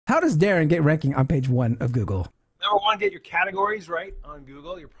How does Darren get ranking on page 1 of Google? Number one, get your categories right on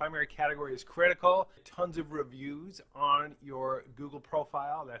Google. Your primary category is critical. Tons of reviews on your Google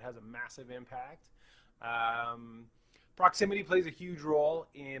profile. That has a massive impact. Proximity plays a huge role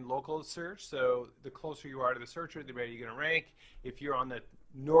in local search. So the closer you are to the searcher, the better you're going to rank. If you're on the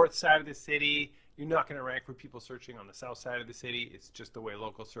north side of the city, you're not going to rank for people searching on the south side of the city. It's just the way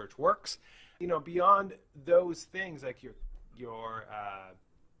local search works. You know, beyond those things, like your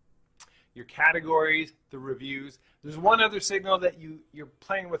categories, the reviews. There's one other signal that you're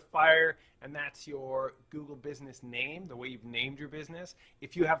playing with fire, and that's your Google business name, the way you've named your business.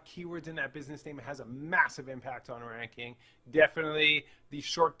 If you have keywords in that business name, it has a massive impact on ranking. Definitely the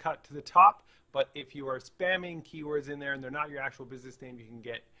shortcut to the top, but if you are spamming keywords in there and they're not your actual business name, you can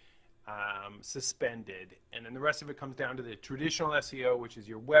get suspended. And then the rest of it comes down to the traditional SEO, which is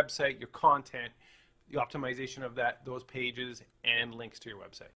your website, your content, the optimization of those pages, and links to your website.